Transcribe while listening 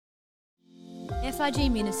FRG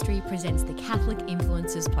Ministry presents the Catholic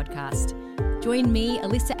Influencers Podcast. Join me,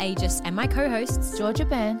 Alyssa Aegis, and my co-hosts, Georgia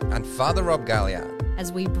Byrne and Father Rob Gallia,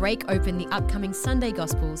 as we break open the upcoming Sunday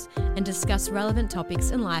Gospels and discuss relevant topics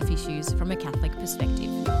and life issues from a Catholic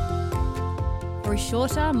perspective. For a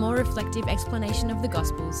shorter, more reflective explanation of the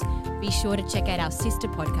Gospels, be sure to check out our sister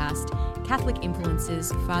podcast, Catholic Influencers,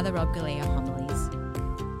 Father Rob Gallia Homilies.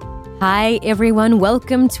 Hi everyone,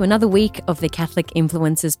 welcome to another week of the Catholic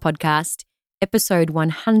Influencers Podcast. Episode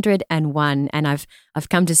 101, and I've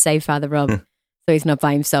come to save Father Rob, so he's not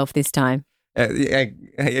by himself this time. Yeah,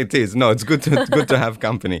 it is. No, it's good to have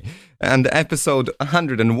company. And episode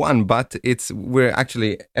 101, but we're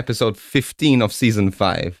actually episode 15 of season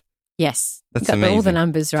 5. Yes, that's got amazing. All the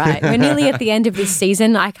numbers right. We're nearly at the end of this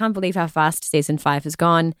season. I can't believe how fast season 5 has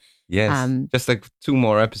gone. Yes, just like 2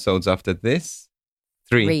 more episodes after this.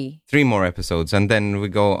 Three more episodes, and then we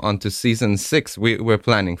go on to season 6. We're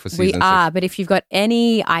planning for season 6. We are, but if you've got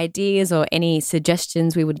any ideas or any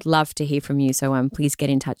suggestions, we would love to hear from you. So please get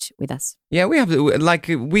in touch with us. Yeah,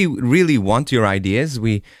 we really want your ideas.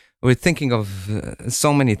 We're thinking of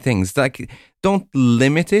so many things. Like, don't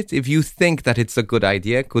limit it. If you think that it's a good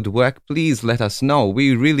idea, could work, please let us know.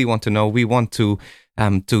 We really want to know. We want to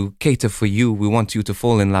cater for you. We want you to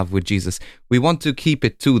fall in love with Jesus. We want to keep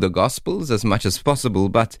it to the Gospels as much as possible.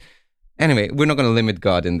 But anyway, we're not going to limit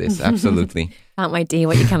God in this. Absolutely. Can't wait to hear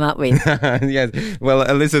what you come up with. Yes. Well,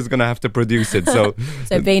 Alyssa's going to have to produce it. So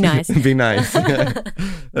be nice. Be nice.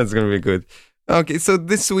 That's going to be good. Okay, so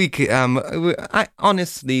this week, this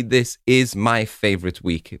is my favorite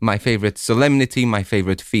week, my favorite solemnity, my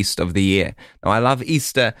favorite feast of the year. Now, I love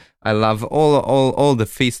Easter, I love all the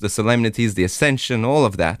feasts, the solemnities, the Ascension, all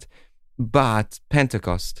of that. But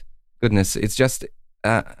Pentecost, goodness, it's just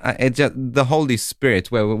the Holy Spirit.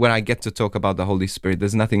 Where I get to talk about the Holy Spirit,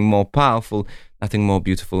 there's nothing more powerful, nothing more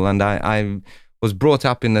beautiful, and I was brought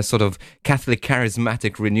up in a sort of Catholic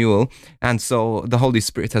charismatic renewal, and so the Holy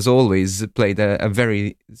Spirit has always played a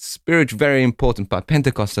very important part.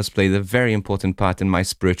 Pentecost has played a very important part in my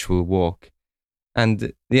spiritual walk,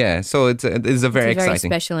 and yeah, so it's a very exciting,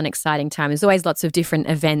 special and exciting time. There's always lots of different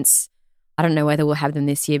events. I don't know whether we'll have them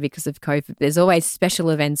this year because of COVID. There's always special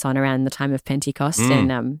events on around the time of Pentecost,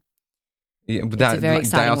 and it's a very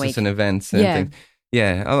exciting diocesan week. Events. And things.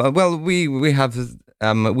 Yeah. Well, we have.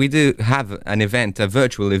 We do have an event, a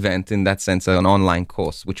virtual event in that sense, an online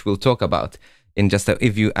course, which we'll talk about in just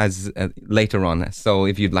later on. So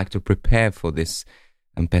if you'd like to prepare for this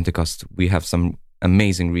Pentecost, we have some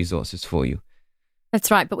amazing resources for you. That's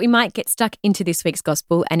right, but we might get stuck into this week's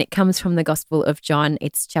Gospel, and it comes from the Gospel of John.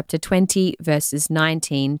 It's chapter 20, verses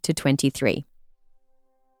 19 to 23.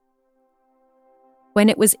 When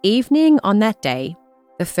it was evening on that day,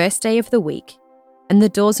 the first day of the week, and the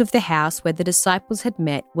doors of the house where the disciples had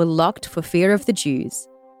met were locked for fear of the Jews,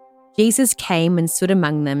 Jesus came and stood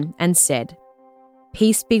among them and said,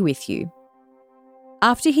 "Peace be with you."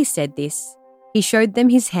 After he said this, he showed them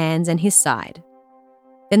his hands and his side.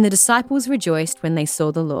 Then the disciples rejoiced when they saw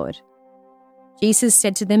the Lord. Jesus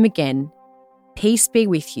said to them again, "Peace be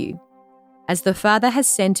with you. As the Father has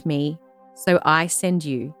sent me, so I send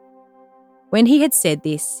you." When he had said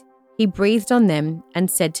this, he breathed on them and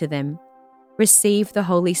said to them, "Receive the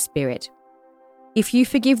Holy Spirit. If you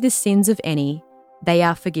forgive the sins of any, they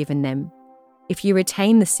are forgiven them. If you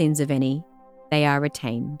retain the sins of any, they are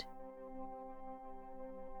retained."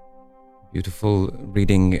 Beautiful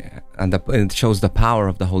reading, and it shows the power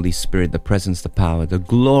of the Holy Spirit, the presence, the power, the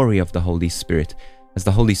glory of the Holy Spirit, as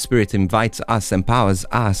the Holy Spirit invites us, empowers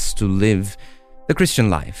us to live the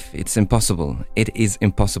Christian life. It's impossible. It is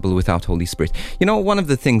impossible without Holy Spirit. You know, one of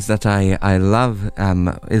the things that I love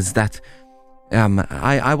is that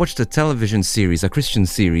I watched a television series, a Christian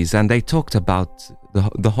series, and they talked about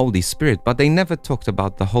the Holy Spirit, but they never talked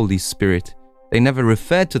about the Holy Spirit. They never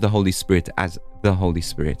referred to the Holy Spirit as the Holy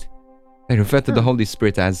Spirit. They referred to the Holy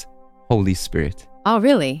Spirit as Holy Spirit. Oh,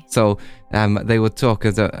 really? So they would talk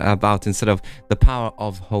about, instead of the power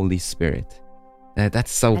of Holy Spirit.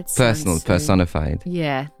 That's so personal, personified.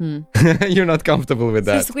 Yeah. You're not comfortable with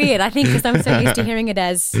that. It's weird, I think, because I'm so used to hearing it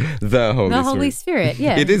as the Holy Spirit.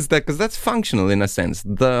 Yeah. It is that, because that's functional in a sense.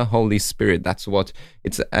 The Holy Spirit, that's what,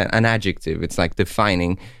 it's an adjective. It's like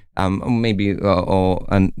defining maybe or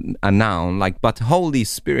a noun, like, but Holy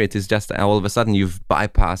Spirit is just all of a sudden you've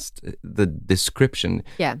bypassed the description.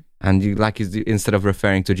 Yeah. And you, like, instead of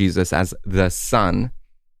referring to Jesus as the Son,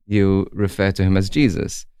 you refer to him as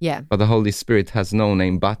Jesus. Yeah. But the Holy Spirit has no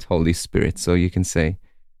name but Holy Spirit. So you can say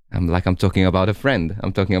like I'm talking about a friend.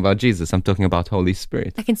 I'm talking about Jesus. I'm talking about Holy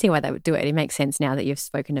Spirit. I can see why they would do it. It makes sense now that you've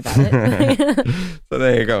spoken about it. So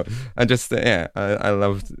there you go. I just I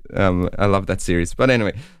love that series. But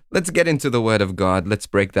anyway, let's get into the Word of God. Let's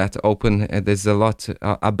break that open. There's a lot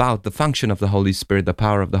about the function of the Holy Spirit, the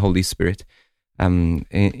power of the Holy Spirit,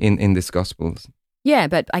 in this Gospels. Yeah,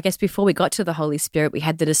 but I guess before we got to the Holy Spirit, we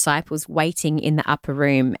had the disciples waiting in the upper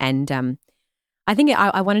room, and I think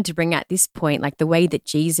I wanted to bring out this point, like the way that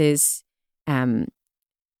Jesus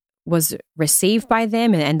was received by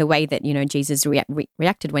them, and the way that Jesus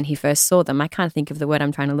reacted when he first saw them. I can't think of the word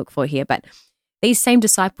I'm trying to look for here, but these same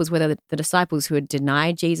disciples were the disciples who had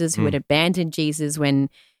denied Jesus, who had abandoned Jesus when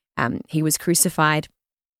he was crucified,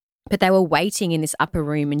 but they were waiting in this upper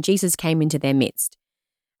room, and Jesus came into their midst.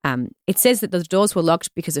 It says that the doors were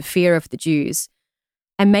locked because of fear of the Jews,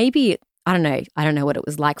 and maybe I don't know what it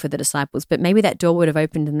was like for the disciples, but maybe that door would have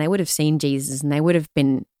opened and they would have seen Jesus and they would have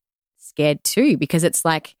been scared too, because it's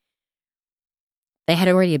like they had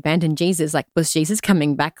already abandoned Jesus. Like, was Jesus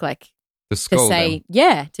coming back, like to say,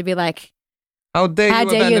 them. To be like, how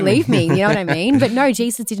dare you leave me? You know what I mean? But no,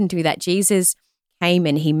 Jesus didn't do that. Jesus came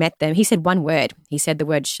and he met them. He said one word. He said the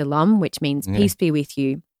word shalom, which means peace be with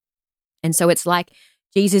you. And so it's like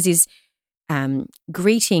Jesus is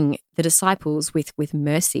greeting the disciples with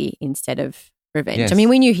mercy instead of revenge. Yes. I mean,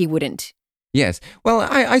 we knew he wouldn't. Yes. Well,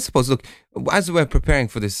 I suppose, look, as we're preparing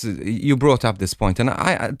for this, you brought up this point, and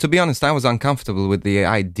I, to be honest, I was uncomfortable with the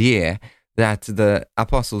idea that the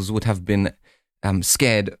apostles would have been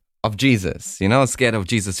scared of Jesus, scared of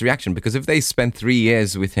Jesus' reaction, because if they spent 3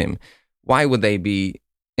 years with him, why would they be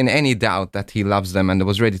in any doubt that he loves them and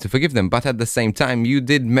was ready to forgive them? But at the same time, you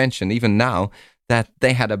did mention, even now, that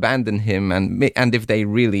they had abandoned him, and if they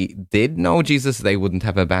really did know Jesus, they wouldn't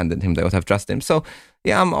have abandoned him. They would have trusted him. So,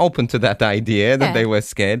 yeah, I'm open to that idea that they were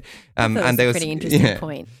scared. And that was a pretty interesting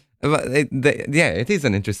point. But it is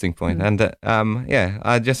an interesting point, and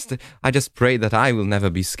I just pray that I will never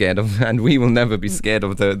be scared of, and we will never be scared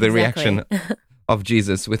of the reaction of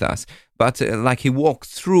Jesus with us. But like he walked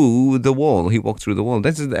through the wall.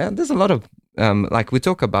 There's a lot of like we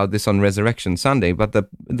talk about this on Resurrection Sunday, but the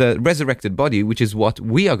resurrected body, which is what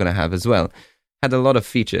we are going to have as well, had a lot of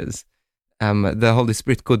features. The Holy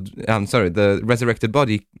Spirit the resurrected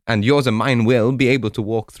body, and yours and mine will be able to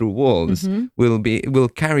walk through walls. Will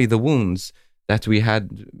carry the wounds that we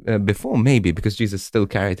had before, maybe because Jesus still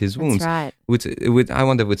carried his wounds. That's right. I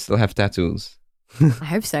wonder if we'd still have tattoos. I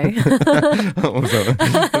hope so.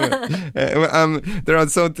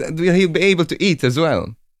 He'll be able to eat as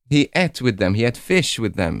well. He ate with them. He had fish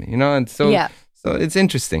with them. And so it's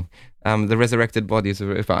interesting. The resurrected bodies.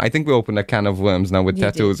 I think we opened a can of worms now with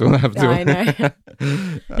tattoos. We'll have to. I know.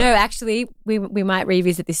 No, actually, we might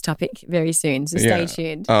revisit this topic very soon. So stay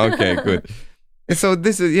tuned. Okay, good. So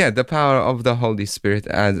this is the power of the Holy Spirit,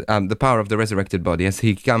 as the power of the resurrected body, as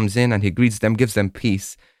he comes in and he greets them, gives them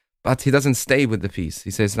peace. But he doesn't stay with the peace.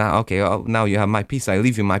 He says, now you have my peace. I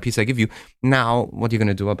leave you, my peace I give you. Now, what are you going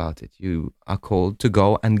to do about it? You are called to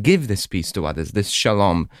go and give this peace to others, this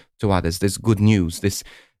shalom to others, this good news, this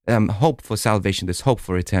hope for salvation, this hope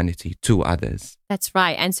for eternity to others. That's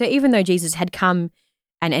right. And so even though Jesus had come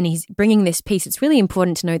and he's bringing this peace, it's really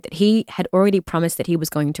important to note that he had already promised that he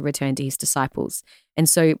was going to return to his disciples. And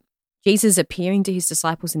so Jesus appearing to his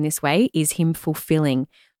disciples in this way is him fulfilling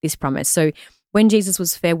this promise. So when Jesus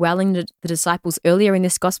was farewelling the disciples earlier in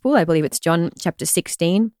this gospel, I believe it's John chapter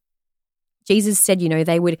 16, Jesus said,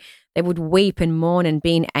 they would weep and mourn and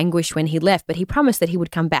be in anguish when he left, but he promised that he would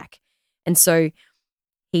come back. And so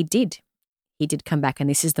he did. He did come back, and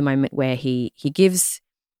this is the moment where he gives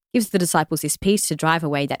the disciples this peace to drive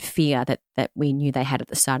away that fear that we knew they had at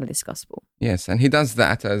the start of this gospel. Yes, and he does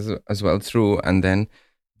that as well through and then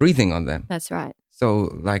breathing on them. That's right.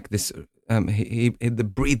 So like this, he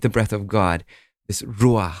breathed the breath of God, this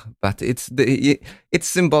ruach, but it's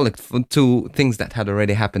symbolic to things that had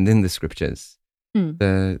already happened in the scriptures.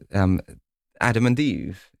 The Adam and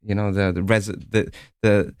Eve,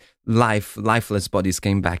 the lifeless bodies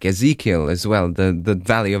came back. Ezekiel as well, the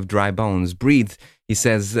valley of dry bones. Breathe, he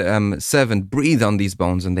says, servant, breathe on these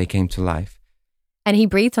bones, and they came to life. And he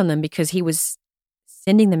breathed on them because he was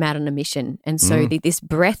sending them out on a mission. And so this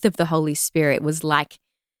breath of the Holy Spirit was like,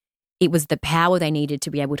 it was the power they needed to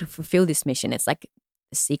be able to fulfill this mission. It's like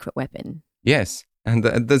a secret weapon. Yes. And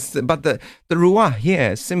the Ruach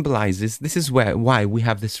here symbolizes, this is why we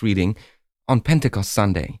have this reading on Pentecost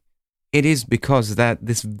Sunday. It is because that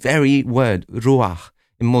this very word, Ruach,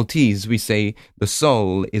 in Maltese we say the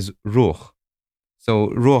soul is Ruach. So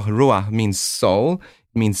Ruach means soul,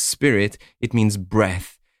 it means spirit, it means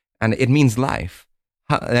breath, and it means life.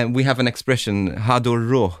 we have an expression, hador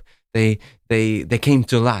ruh. They came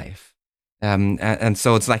to life. And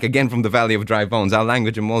so it's like, again, from the Valley of Dry Bones. Our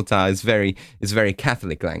language in Malta is very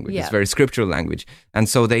Catholic language. Yeah. It's very scriptural language. And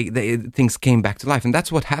so things came back to life. And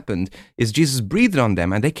that's what happened, is Jesus breathed on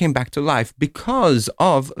them and they came back to life because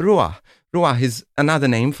of Ruach. Ruach is another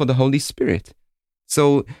name for the Holy Spirit.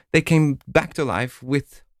 So they came back to life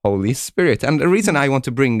with Holy Spirit. And the reason I want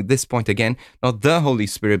to bring this point again, not the Holy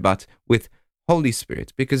Spirit, but with Holy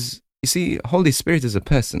Spirit, because you see, Holy Spirit is a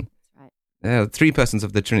person. Three persons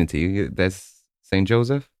of the Trinity. There's Saint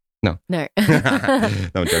Joseph. No. No,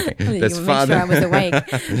 I'm joking. There's Father. Make sure I was awake.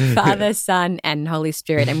 Father, Son, and Holy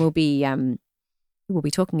Spirit, and we'll be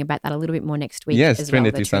talking about that a little bit more next week. Yes, as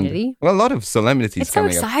Trinity well, the Sunday. Trinity. Well, a lot of solemnities It's so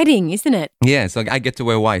coming up. exciting, isn't it? Yeah, so I get to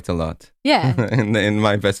wear white a lot. Yeah, in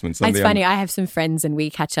my vestments. it's funny. I have some friends, and we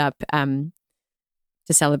catch up to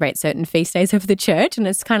celebrate certain feast days of the church, and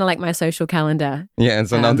it's kind of like my social calendar. Yeah, and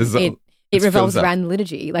so now this It revolves around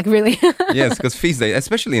liturgy, like really. Yes, because feast day,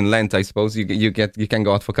 especially in Lent, I suppose you can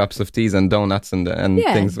go out for cups of teas and donuts and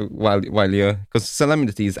things while you're, because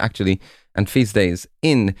solemnities actually and feast days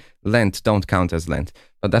in Lent don't count as Lent,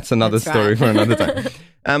 but that's another story for another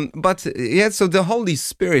time. But yeah, so the Holy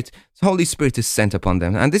Spirit is sent upon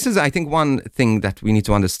them, and this is, I think, one thing that we need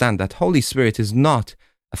to understand, that Holy Spirit is not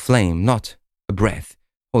a flame, not a breath.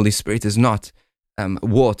 Holy Spirit is not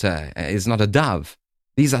water, is not a dove.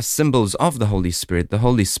 These are symbols of the Holy Spirit. The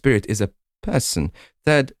Holy Spirit is a person,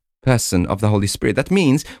 third person of the Holy Spirit. That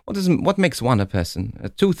means, what makes one a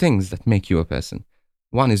person? Two things that make you a person.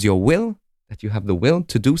 One is your will, that you have the will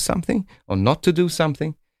to do something or not to do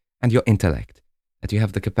something, and your intellect, that you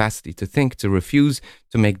have the capacity to think, to refuse,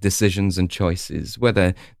 to make decisions and choices,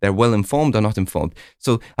 whether they're well informed or not informed.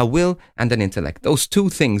 So a will and an intellect, those two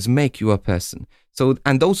things make you a person. So,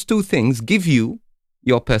 and those two things give you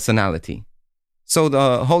your personality. So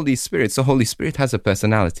the Holy Spirit has a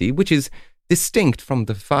personality which is distinct from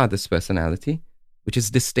the Father's personality, which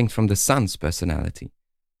is distinct from the Son's personality.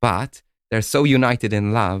 But they're so united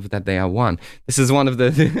in love that they are one. This is one of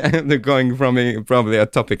the going from probably a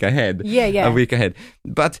topic ahead, a week ahead.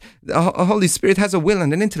 But the Holy Spirit has a will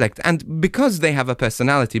and an intellect. And because they have a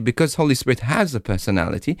personality, because Holy Spirit has a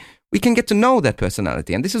personality, we can get to know that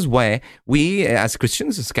personality. And this is where we, as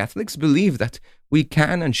Christians, as Catholics, believe that we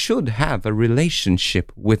can and should have a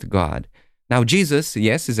relationship with God. Now, Jesus,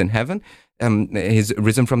 yes, is in heaven. He's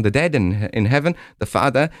risen from the dead in heaven, the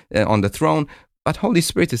Father on the throne. But Holy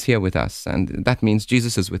Spirit is here with us. And that means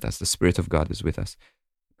Jesus is with us. The Spirit of God is with us.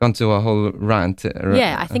 Gone to a whole rant.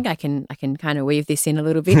 Yeah, I think I can kind of weave this in a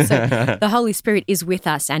little bit. So the Holy Spirit is with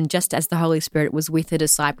us. And just as the Holy Spirit was with the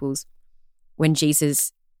disciples when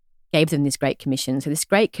Jesus gave them this Great Commission.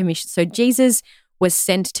 So Jesus was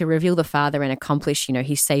sent to reveal the Father and accomplish,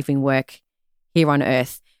 his saving work here on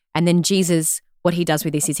earth. And then Jesus, what he does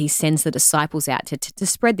with this is he sends the disciples out to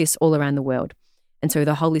spread this all around the world. And so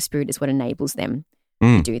the Holy Spirit is what enables them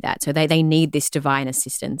to do that. So they need this divine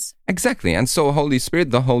assistance. Exactly. And so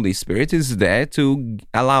the Holy Spirit is there to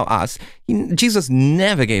allow us. Jesus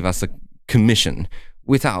never gave us a commission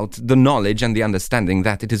without the knowledge and the understanding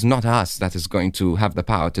that it is not us that is going to have the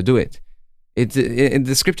power to do it.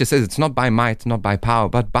 The scripture says it's not by might, not by power,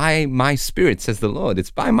 but by my Spirit, says the Lord.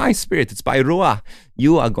 It's by my Spirit. It's by Ruach.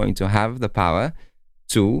 You are going to have the power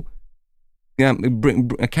to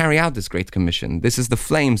carry out this Great Commission. This is the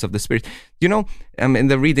flames of the Spirit. In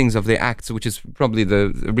the readings of the Acts, which is probably the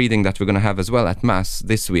reading that we're going to have as well at Mass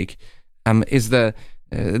this week, is the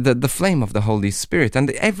flame of the Holy Spirit.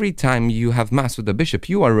 And every time you have Mass with the bishop,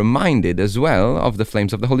 you are reminded as well of the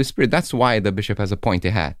flames of the Holy Spirit. That's why the bishop has a pointy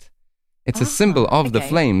hat. It's a symbol of the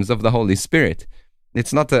flames of the Holy Spirit.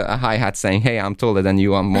 It's not a high hat saying, hey, I'm taller than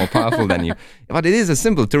you, I'm more powerful than you. But it is a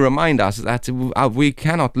symbol to remind us that we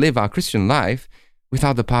cannot live our Christian life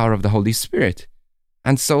without the power of the Holy Spirit.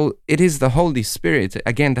 And so it is the Holy Spirit,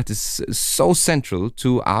 again, that is so central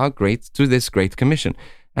to this Great Commission.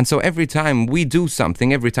 And so every time we do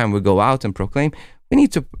something, every time we go out and proclaim, we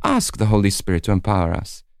need to ask the Holy Spirit to empower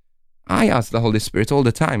us. I ask the Holy Spirit all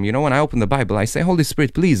the time. When I open the Bible, I say, Holy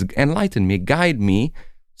Spirit, please enlighten me, guide me,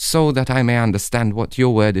 so that I may understand what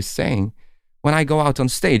your word is saying. When I go out on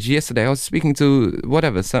stage, yesterday I was speaking to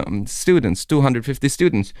some students, 250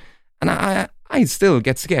 students, and I still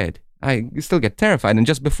get scared. I still get terrified. And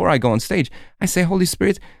just before I go on stage, I say, Holy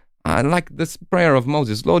Spirit, like this prayer of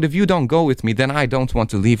Moses, Lord, if you don't go with me, then I don't want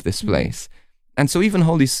to leave this place. And so even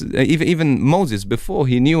Moses, before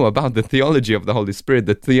he knew about the theology of the Holy Spirit,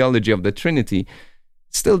 the theology of the Trinity,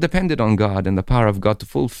 still depended on God and the power of God to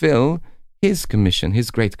fulfill His commission, His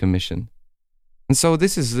Great Commission. And so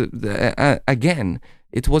this is, again,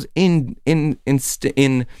 It was in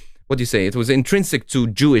what do you say? It was intrinsic to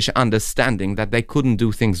Jewish understanding that they couldn't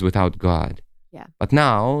do things without God. Yeah. But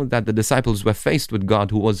now that the disciples were faced with God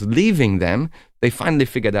who was leaving them, they finally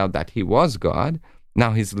figured out that he was God.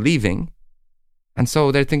 Now he's leaving. And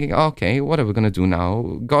so they're thinking, okay, what are we going to do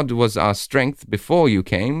now? God was our strength before you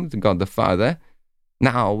came, God the Father.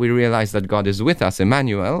 Now we realize that God is with us,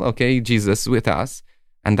 Emmanuel, okay, Jesus with us,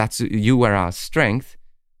 and that's you were our strength.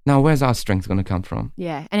 Now, where's our strength going to come from?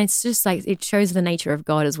 Yeah, and it's just like it shows the nature of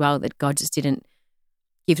God as well, that God just didn't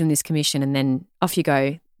give them this commission and then off you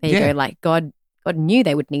go. There you go. Like God knew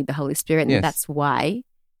they would need the Holy Spirit, and that's why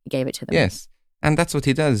He gave it to them. Yes, and that's what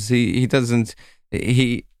He does. He doesn't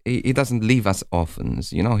leave us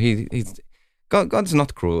orphans. You know, God's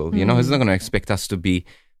not cruel. You know, He's not going to expect us to be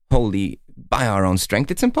holy by our own strength.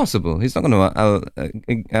 It's impossible. He's not going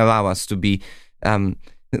to allow us to be.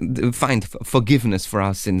 Find forgiveness for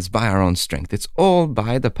our sins by our own strength. It's all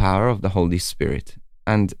by the power of the Holy Spirit.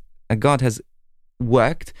 And God has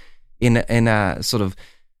worked in a sort of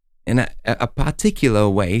a particular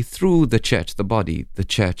way through the church, the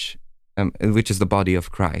church, which is the body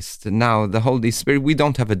of Christ. Now, the Holy Spirit, we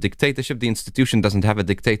don't have a dictatorship. The institution doesn't have a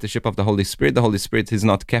dictatorship of the Holy Spirit. The Holy Spirit is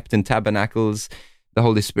not kept in tabernacles. The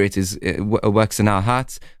Holy Spirit works in our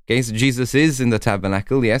hearts. Okay, so Jesus is in the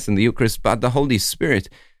tabernacle, yes, in the Eucharist, but the Holy Spirit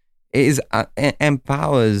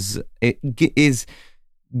empowers, is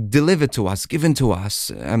delivered to us, given to us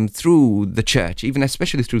through the church, even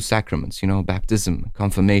especially through sacraments, you know, baptism,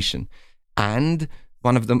 confirmation, and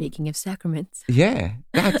one of them. Speaking of sacraments,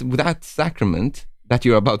 that sacrament that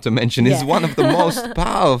you're about to mention is one of the most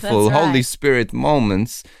powerful Holy Spirit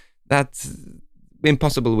moments that's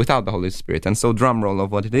impossible without the Holy Spirit. And so drum roll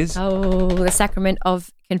of what it is. Oh, the sacrament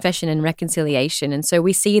of confession and reconciliation. And so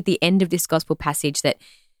we see at the end of this gospel passage that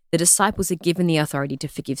the disciples are given the authority to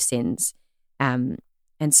forgive sins. And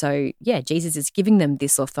so, Jesus is giving them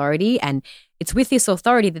this authority, and it's with this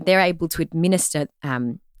authority that they're able to administer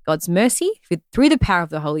God's mercy through the power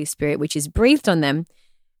of the Holy Spirit, which is breathed on them,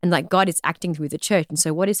 and like God is acting through the church. And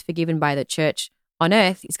so what is forgiven by the church on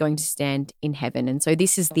earth is going to stand in heaven. And so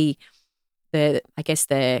this is the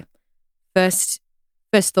first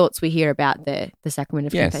thoughts we hear about the sacrament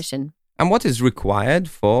of confession. And what is required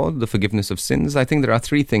for the forgiveness of sins? I think there are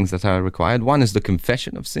three things that are required. One is the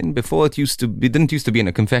confession of sin. Before it didn't used to be in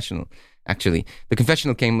a confessional, actually. The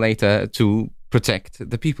confessional came later to protect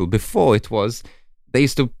the people. Before they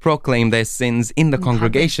used to proclaim their sins in the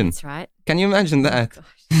congregation. That's right. Can you imagine that?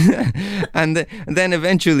 And then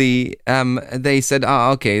eventually they said,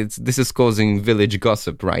 this is causing village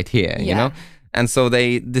gossip right here, you know? And so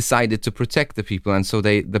they decided to protect the people. And so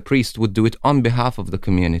the priest would do it on behalf of the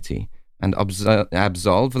community and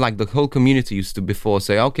absolve, like the whole community used to before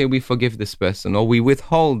say, okay, we forgive this person, or we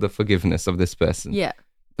withhold the forgiveness of this person. Yeah.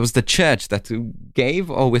 It was the church that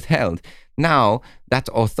gave or withheld. Now, that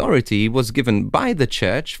authority was given by the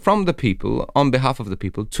church from the people, on behalf of the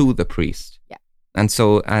people, to the priest. Yeah.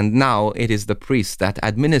 And now it is the priest that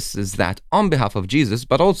administers that on behalf of Jesus,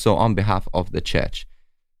 but also on behalf of the church.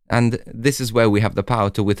 And this is where we have the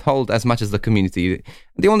power to withhold as much as the community.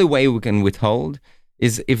 The only way we can withhold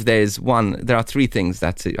is if there are three things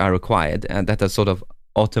that are required and that are sort of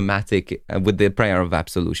automatic with the prayer of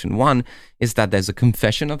absolution. One is that there's a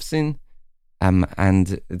confession of sin,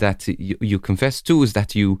 and that you confess. Two is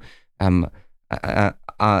that you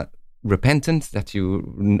are repentant, that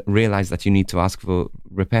you realize that you need to ask for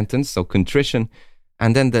repentance, so contrition.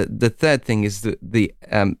 And then the third thing is the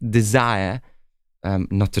desire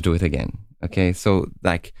not to do it again. Okay, so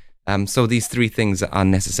so these three things are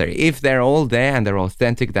necessary. If they're all there and they're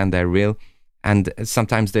authentic, then they're real. And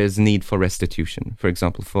sometimes there's need for restitution. For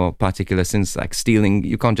example, for particular sins like stealing,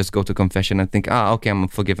 you can't just go to confession and think, okay, I'm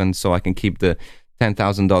forgiven, so I can keep the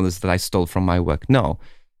 $10,000 that I stole from my work. No,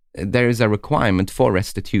 there is a requirement for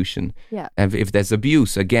restitution. Yeah. If there's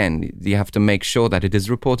abuse, again, you have to make sure that it is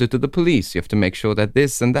reported to the police. You have to make sure that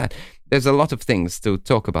this and that. There's a lot of things to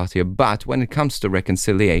talk about here. But when it comes to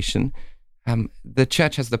reconciliation, the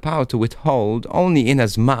church has the power to withhold only in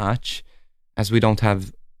as much as we don't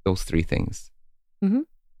have those three things. Mm-hmm.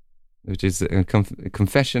 Which is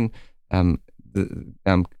confession,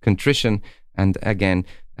 contrition, and again,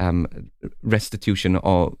 restitution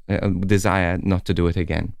or desire not to do it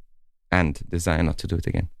again. And desire not to do it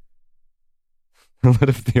again. A lot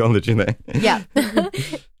of theology there. Yeah.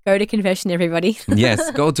 Go to confession, everybody.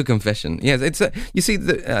 Yes, go to confession. Yes, it's you see,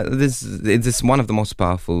 this is one of the most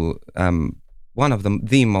powerful,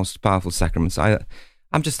 the most powerful sacraments.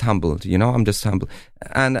 I'm just humbled, I'm just humble.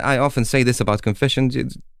 And I often say this about confession.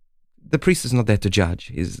 The priest is not there to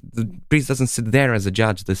judge. The priest doesn't sit there as a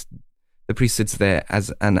judge. The The priest sits there as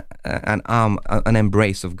an arm, an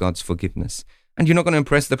embrace of God's forgiveness. And you're not going to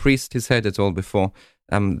impress the priest. He's heard it all before.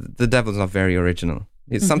 The devil's not very original.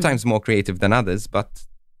 It's sometimes more creative than others, but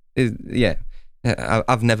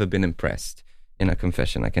I've never been impressed in a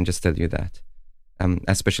confession. I can just tell you that.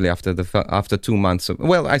 Especially after 2 months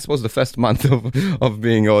I suppose the first month of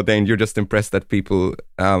being ordained, you're just impressed that people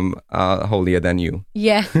are holier than you.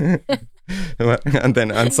 Yeah.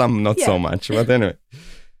 and some not so much. But anyway.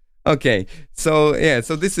 Okay. So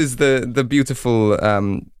this is the beautiful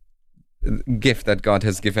gift that God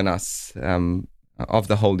has given us of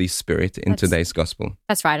the Holy Spirit in today's gospel.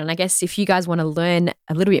 That's right. And I guess if you guys want to learn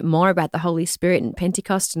a little bit more about the Holy Spirit and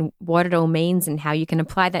Pentecost and what it all means and how you can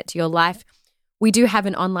apply that to your life, we do have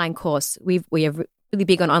an online course. We are really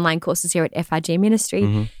big on online courses here at FRG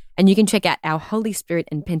Ministry. And you can check out our Holy Spirit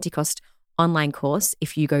and Pentecost online course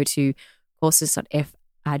if you go to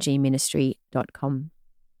courses.frgministry.com.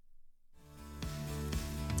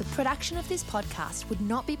 The production of this podcast would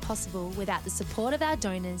not be possible without the support of our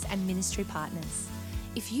donors and ministry partners.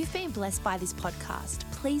 If you've been blessed by this podcast,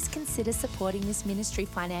 please consider supporting this ministry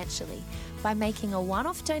financially by making a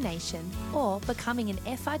one-off donation or becoming an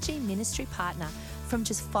FRG ministry partner from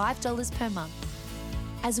just $5 per month,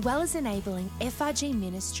 as well as enabling FRG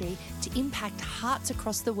ministry to impact hearts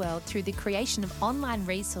across the world through the creation of online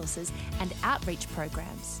resources and outreach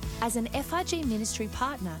programs. As an FRG ministry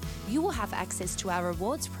partner, you will have access to our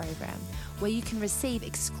rewards program, where you can receive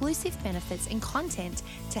exclusive benefits and content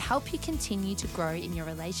to help you continue to grow in your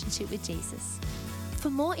relationship with Jesus.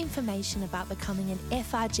 For more information about becoming an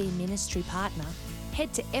FRG ministry partner,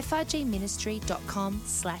 head to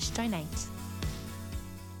frgministry.com/donate.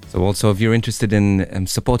 So also, if you're interested in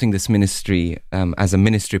supporting this ministry as a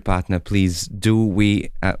ministry partner, please do.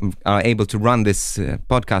 We are able to run this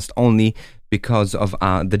podcast only because of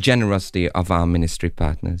the generosity of our ministry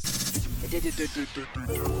partners.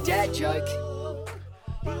 Dad joke.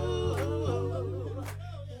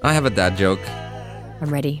 I have a dad joke. I'm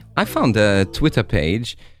ready. I found a Twitter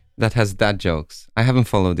page that has dad jokes. I haven't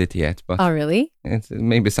followed it yet, but Oh, really? it's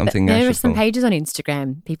maybe something I There are should some follow. pages on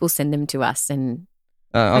Instagram. People send them to us and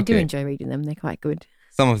I do enjoy reading them. They're quite good.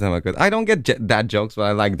 Some of them are good. I don't get dad jokes, but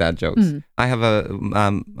I like dad jokes. I have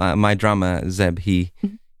my drummer Zeb.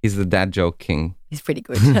 He's the dad joke king. He's pretty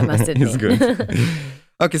good, I must admit. He's good.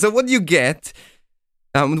 Okay, so what do you get?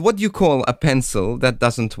 What do you call a pencil that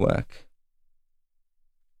doesn't work?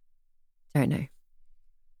 Don't know.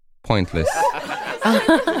 Pointless.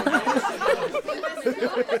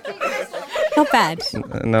 Not bad.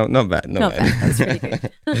 No, not bad. Not bad. That's pretty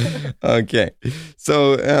good. Okay,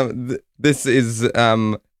 so this is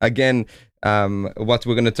again what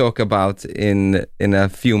we're going to talk about in a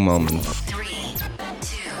few moments. 3,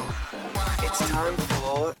 2, 1. It's time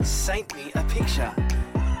for Saint Me a Picture.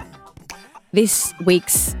 This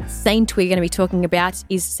week's saint we're going to be talking about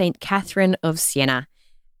is Saint Catherine of Siena.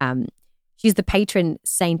 She's the patron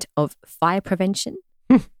saint of fire prevention,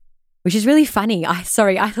 which is really funny. I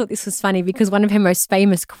thought this was funny because one of her most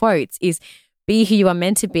famous quotes is, "Be who you are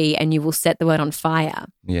meant to be and you will set the world on fire."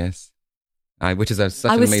 Yes. Which is such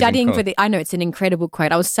I an was amazing studying quote. for the. I know it's an incredible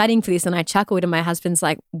quote. I was studying for this and I chuckled and my husband's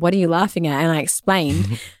like, "What are you laughing at?" And I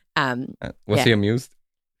explained. Was he amused?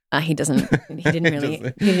 He didn't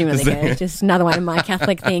really care. Just another one of my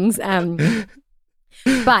Catholic things.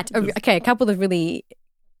 But okay, a couple of really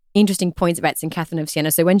interesting points about St. Catherine of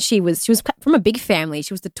Siena. So when she was from a big family.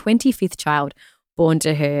 She was the 25th child born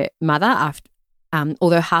to her mother, after,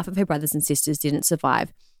 although half of her brothers and sisters didn't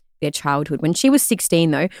survive their childhood. When she was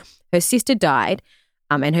 16, though, her sister died,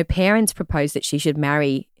 and her parents proposed that she should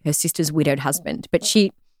marry her sister's widowed husband. But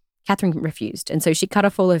Catherine refused, and so she cut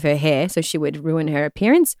off all of her hair so she would ruin her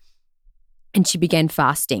appearance, and she began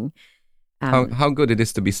fasting. How good it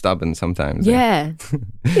is to be stubborn sometimes. Yeah.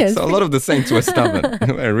 Yes. So a lot of the saints were stubborn.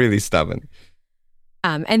 They were really stubborn.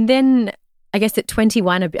 And then I guess at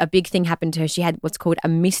 21, a big thing happened to her. She had what's called a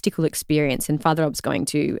mystical experience, and Father Rob's going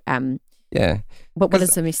to what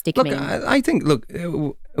does a mystic mean? I think,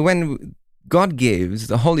 when God gives,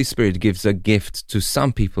 the Holy Spirit gives a gift to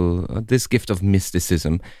some people, this gift of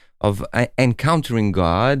mysticism, of encountering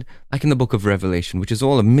God, like in the book of Revelation, which is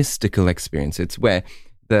all a mystical experience. It's where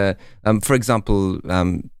for example,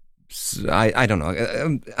 I don't know,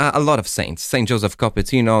 a lot of saints, Saint Joseph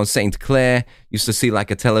Cupertino, Saint Clare used to see like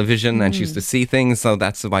a television and she used to see things, so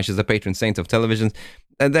that's why she's the patron saint of televisions.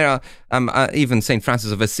 There are even Saint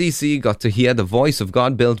Francis of Assisi got to hear the voice of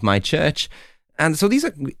God, build my church. And so these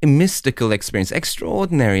are mystical experiences,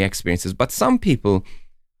 extraordinary experiences. But some people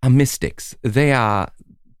are mystics. They are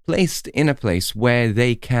placed in a place where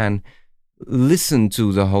they can listen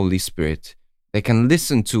to the Holy Spirit They can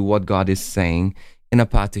listen to what God is saying in a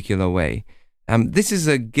particular way. This is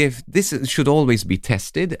a gift. Should always be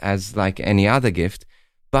tested as like any other gift,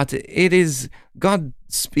 but it is, God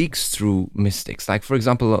speaks through mystics. Like, for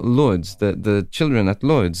example, Lourdes, the children at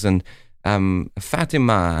Lourdes, and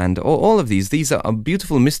Fatima, and all of these are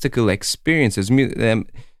beautiful mystical experiences,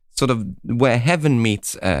 sort of where heaven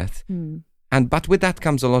meets earth. But with that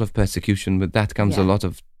comes a lot of persecution. With that comes a lot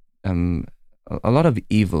of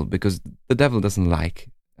evil, because the devil doesn't like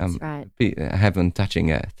heaven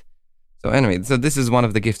touching earth. So anyway, so this is one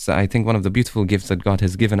of the gifts, I think, one of the beautiful gifts that God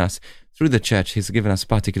has given us through the church. He's given us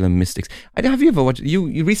particular mystics. Have you ever watched?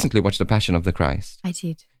 You recently watched The Passion of the Christ. I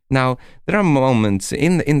did. Now there are moments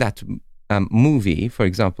in that movie, for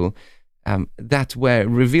example, that were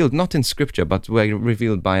revealed not in scripture, but were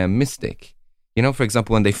revealed by a mystic. You know, for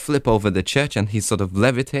example, when they flip over the church and he sort of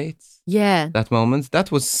levitates. Yeah. That moment,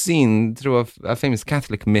 that was seen through a famous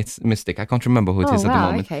Catholic mystic. I can't remember who it is at the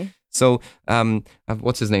moment. Okay. So,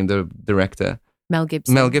 what's his name? The director? Mel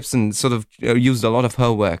Gibson. Mel Gibson sort of used a lot of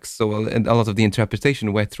her works. So a lot of the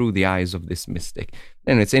interpretation were through the eyes of this mystic.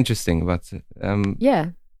 And it's interesting, but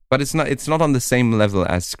but it's not on the same level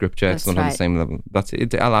as scripture. That's it's not on the same level, but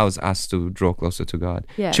it allows us to draw closer to God.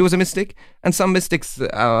 Yeah. She was a mystic, and some mystics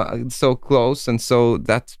are so close, and so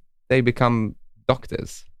that they become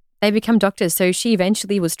doctors. So she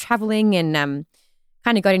eventually was traveling and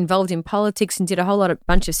kind of got involved in politics and did a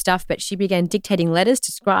bunch of stuff, but she began dictating letters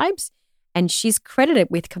to scribes, and she's credited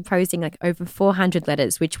with composing like over 400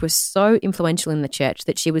 letters, which was so influential in the church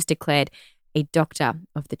that she was declared a doctor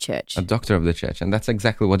of the church. A doctor of the church. And that's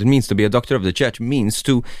exactly what it means to be a doctor of the church. Means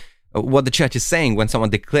to what the church is saying when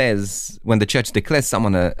the church declares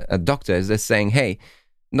someone a doctor, is they're saying, hey,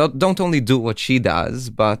 don't only do what she does,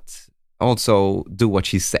 but also do what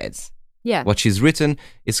she says. Yeah. What she's written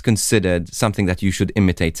is considered something that you should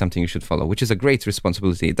imitate, something you should follow, which is a great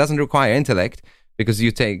responsibility. It doesn't require intellect, because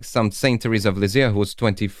you take some Saint Teresa of Lisieux, who was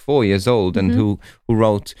 24 years old and who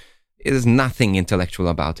wrote, there's nothing intellectual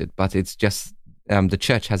about it, but it's just the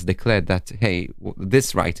church has declared that, hey,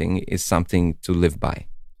 this writing is something to live by.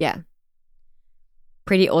 Yeah.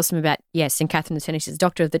 Pretty awesome about, St. Catherine of Siena. She's a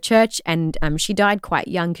doctor of the church, and she died quite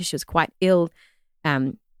young because she was quite ill.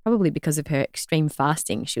 Probably because of her extreme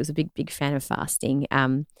fasting. She was a big fan of fasting.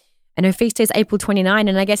 And her feast day is April 29.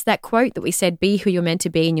 And I guess that quote that we said, be who you're meant to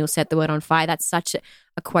be and you'll set the world on fire, that's such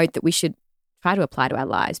a quote that we should try to apply to our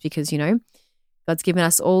lives, because, you know, God's given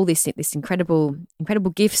us all this incredible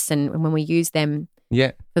gifts, and when we use them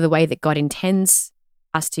for the way that God intends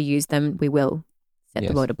us to use them, we will set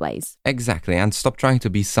the world ablaze. Exactly. And stop trying to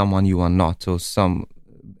be someone you are not, or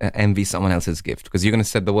envy someone else's gift, because you're going to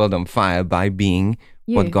set the world on fire by being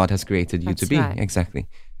what God has created you to be. Right. Exactly.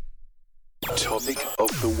 Topic of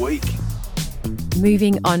the week.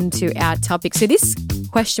 Moving on to our topic. So this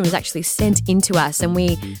question was actually sent into us, and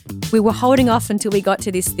we were holding off until we got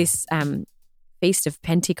to this Feast of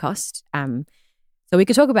Pentecost, so we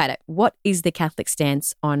could talk about it. What is the Catholic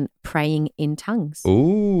stance on praying in tongues?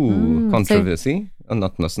 Ooh, controversy.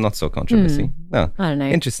 Not so controversy. No, I don't know.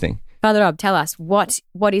 Interesting. Father Rob, tell us, what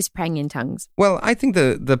is praying in tongues? Well, I think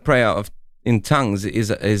the prayer in tongues is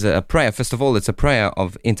a prayer. First of all, it's a prayer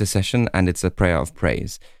of intercession, and it's a prayer of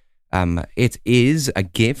praise. It is a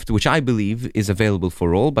gift which I believe is available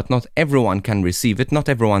for all, but not everyone can receive it. Not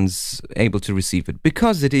everyone's able to receive it,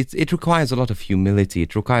 because it requires a lot of humility.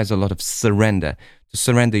 It requires a lot of surrender, to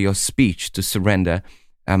surrender your speech, to surrender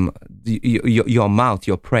your mouth,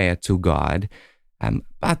 your prayer to God.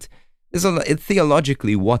 But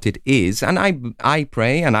theologically what it is, and I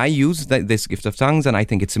pray and I use this gift of tongues, and I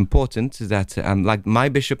think it's important that like my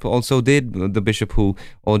bishop also did, the bishop who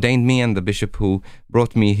ordained me and the bishop who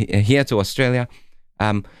brought me here to Australia.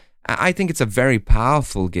 I think it's a very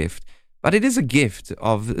powerful gift, but it is a gift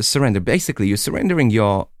of surrender. Basically, you're surrendering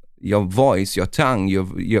your voice, your tongue,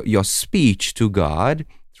 your speech to God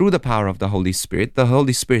through the power of the Holy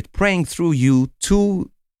Spirit praying through you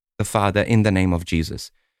to the Father in the name of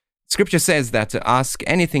Jesus. Scripture says that ask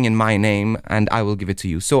anything in my name and I will give it to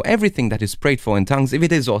you. So everything that is prayed for in tongues, if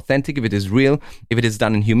it is authentic, if it is real, if it is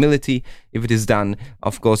done in humility, if it is done,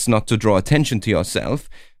 of course, not to draw attention to yourself,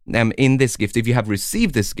 in this gift, if you have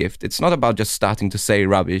received this gift, it's not about just starting to say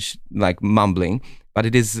rubbish, like mumbling, but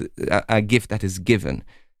it is a gift that is given.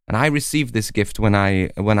 And I received this gift when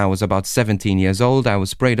I was about 17 years old. I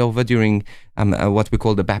was prayed over during what we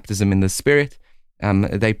call the baptism in the Spirit.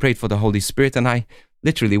 They prayed for the Holy Spirit, and I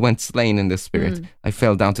literally went slain in the Spirit. I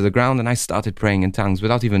fell down to the ground and I started praying in tongues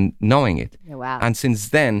without even knowing it. Oh, wow. And since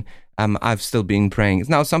then, I've still been praying.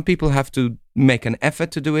 Now, some people have to make an effort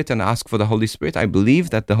to do it and ask for the Holy Spirit. I believe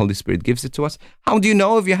that the Holy Spirit gives it to us. How do you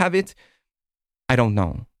know if you have it? I don't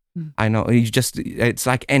know. I know it's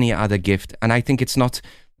like any other gift. And I think it's not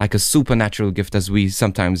like a supernatural gift as we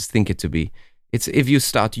sometimes think it to be. It's if you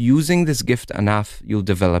start using this gift enough, you'll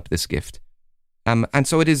develop this gift. And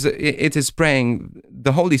so it is praying,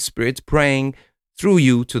 the Holy Spirit praying through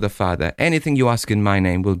you to the Father. Anything you ask in my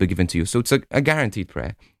name will be given to you. So it's a guaranteed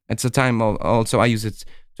prayer. It's a time also I use it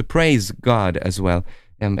to praise God as well.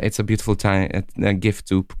 It's a beautiful time, a gift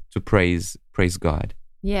to praise God.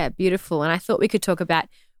 Yeah, beautiful. And I thought we could talk about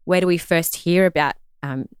where do we first hear about,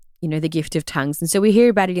 the gift of tongues. And so we hear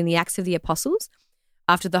about it in the Acts of the Apostles,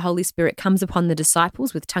 after the Holy Spirit comes upon the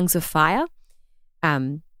disciples with tongues of fire,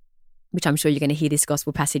 which I'm sure you're going to hear this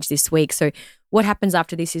gospel passage this week. So what happens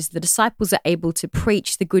after this is the disciples are able to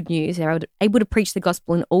preach the good news. They're able to preach the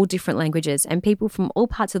gospel in all different languages, and people from all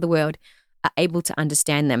parts of the world are able to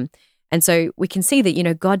understand them. And so we can see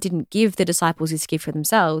that, God didn't give the disciples this gift for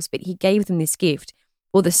themselves, but he gave them this gift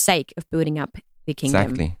for the sake of building up the kingdom.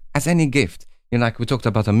 Exactly. As any gift, like we talked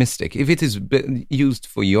about a mystic, if it is used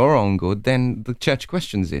for your own good, then the church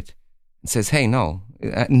questions it and says, hey,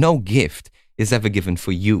 no gift is ever given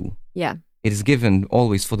for you. Yeah. It is given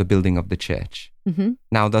always for the building of the church. Mm-hmm.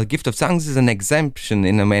 Now, the gift of tongues is an exemption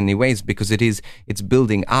in many ways because it's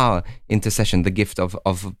building our intercession, the gift of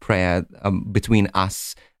prayer between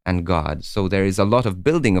us and God. So there is a lot of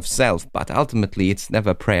building of self, but ultimately it's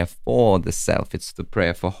never prayer for the self. It's the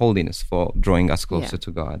prayer for holiness, for drawing us closer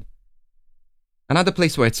to God. Another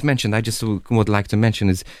place where it's mentioned, I just would like to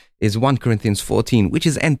mention is 1 Corinthians 14, which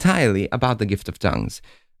is entirely about the gift of tongues.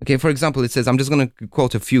 Okay, for example, it says, I'm just going to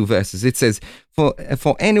quote a few verses. It says, for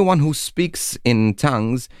anyone who speaks in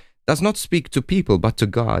tongues does not speak to people, but to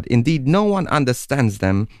God. Indeed, no one understands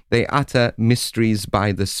them. They utter mysteries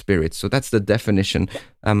by the Spirit. So that's the definition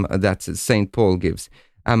that St. Paul gives.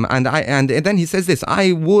 And then he says this,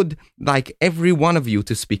 I would like every one of you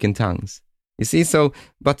to speak in tongues. You see, so,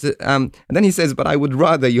 and then he says, but I would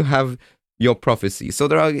rather you have your prophecy. So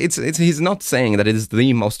he's not saying that it is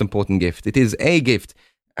the most important gift. It is a gift.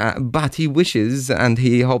 But he wishes and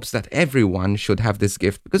he hopes that everyone should have this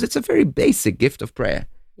gift because it's a very basic gift of prayer.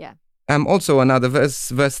 Yeah. Also another verse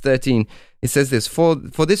 13, it says this, for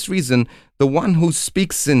this reason, the one who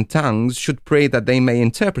speaks in tongues should pray that they may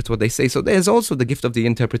interpret what they say. So there's also the gift of the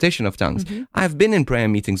interpretation of tongues. Mm-hmm. I've been in prayer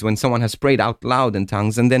meetings when someone has prayed out loud in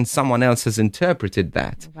tongues and then someone else has interpreted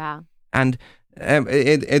that. Wow. And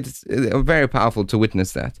it's very powerful to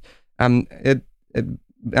witness that.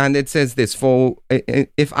 And it says this, for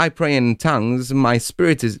if I pray in tongues, my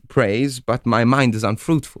spirit prays, but my mind is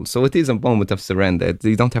unfruitful. So it is a moment of surrender.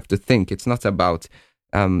 You don't have to think. It's not about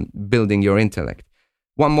building your intellect.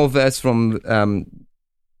 One more verse from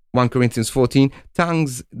 1 Corinthians 14.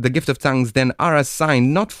 Tongues, the gift of tongues then are a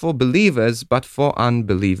sign not for believers, but for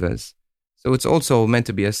unbelievers. So it's also meant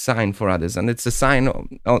to be a sign for others. And it's a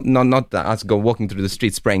sign, not us go walking through the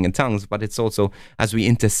streets praying in tongues, but it's also as we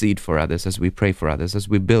intercede for others, as we pray for others, as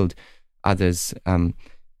we build others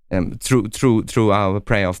through our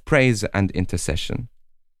prayer of praise and intercession.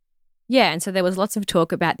 Yeah, and so there was lots of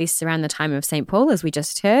talk about this around the time of St. Paul, as we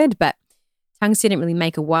just heard, but tongues didn't really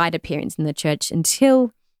make a wide appearance in the church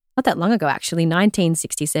until not that long ago, actually,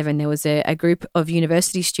 1967. There was a group of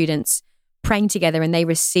university students praying together and they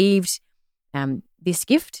received this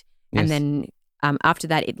gift. Yes. And then after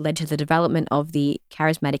that, it led to the development of the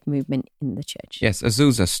charismatic movement in the church. Yes,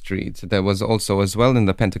 Azusa Street. There was also as well in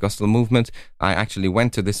the Pentecostal movement. I actually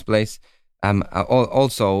went to this place.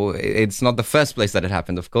 Also, it's not the first place that it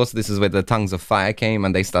happened, of course. This is where the tongues of fire came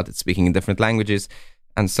and they started speaking in different languages.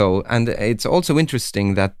 And it's also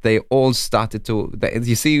interesting that they all started to,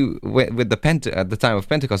 you see, with at the time of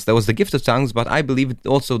Pentecost, there was the gift of tongues, but I believe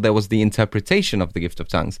also there was the interpretation of the gift of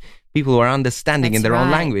tongues. People were understanding in their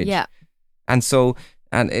own language. Yeah. And so,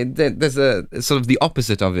 there's a sort of the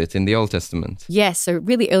opposite of it in the Old Testament. Yes. So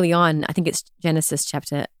really early on, I think it's Genesis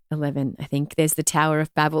chapter 11, I think, there's the Tower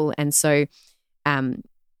of Babel. And so,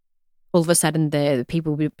 all of a sudden, the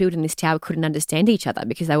people building this tower couldn't understand each other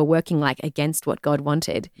because they were working against what God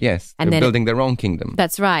wanted. Yes, and they're building their own kingdom.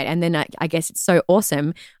 That's right. And then I guess it's so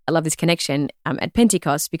awesome. I love this connection at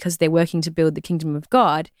Pentecost because they're working to build the kingdom of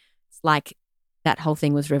God. It's like that whole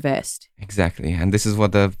thing was reversed. Exactly, and this is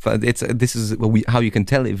what how you can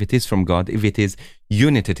tell if it is from God, if it is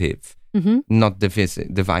unitative. Mm-hmm. Not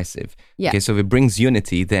divisive. Yeah. Okay, so if it brings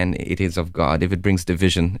unity, then it is of God. If it brings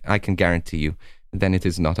division, I can guarantee you, then it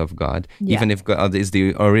is not of God. Yeah. Even if God is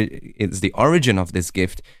the origin of this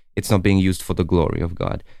gift, it's not being used for the glory of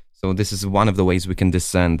God. So this is one of the ways we can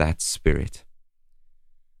discern that spirit.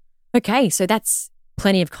 Okay, so that's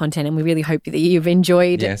plenty of content, and we really hope that you've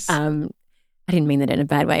enjoyed. Yes. I didn't mean that in a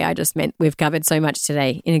bad way. I just meant we've covered so much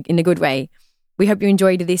today in a good way. We hope you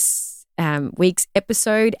enjoyed this week's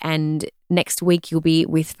episode, and next week you'll be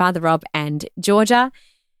with Father Rob and Georgia.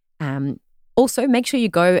 Also, make sure you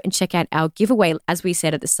go and check out our giveaway. As we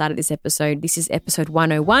said at the start of this episode, this is episode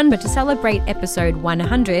 101, but to celebrate episode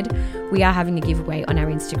 100, we are having a giveaway on our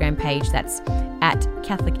Instagram page. That's at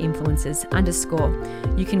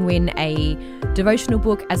 @CatholicInfluencers_. You can win a devotional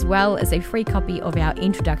book as well as a free copy of our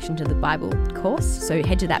Introduction to the Bible course. So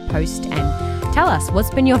head to that post and tell us what's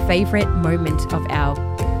been your favourite moment of our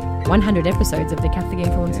 100 episodes of the Catholic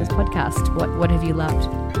Influencers podcast. What have you loved?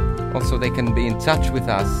 Also, they can be in touch with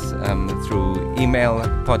us through email,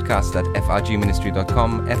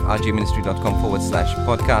 podcast@frgministry.com,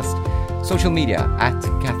 frgministry.com/podcast, social media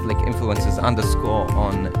 @CatholicInfluencers_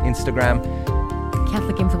 on Instagram,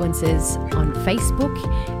 Catholic Influencers on Facebook,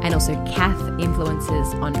 and also Cath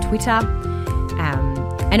Influencers on Twitter,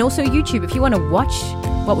 and also YouTube. If you want to watch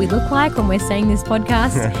what we look like when we're saying this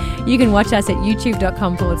podcast, you can watch us at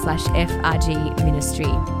youtube.com/FRG Ministry.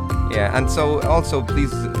 Yeah, and so also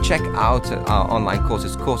please check out our online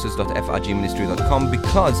courses, courses.frgministry.com,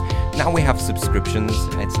 because now we have subscriptions.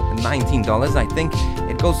 It's $19, I think.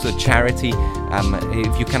 It goes to a charity.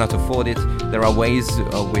 If you cannot afford it, there are ways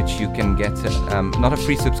which you can get not a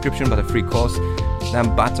free subscription, but a free course.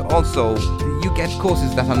 But also, you get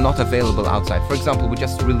courses that are not available outside. For example, we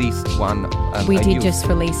just released one. We did just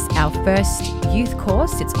release our first youth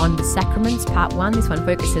course. It's on the sacraments, part 1. This one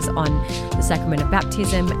focuses on the sacrament of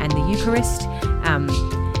baptism and the Eucharist.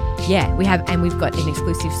 We've got an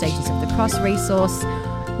exclusive Stations of the Cross resource.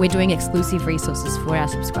 We're doing exclusive resources for our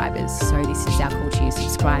subscribers. So this is our call to you.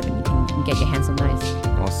 Subscribe and you can get your hands on those.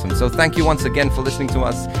 Awesome. So thank you once again for listening to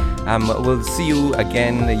us. We'll see you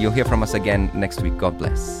again. You'll hear from us again next week. God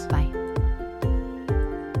bless. Bye.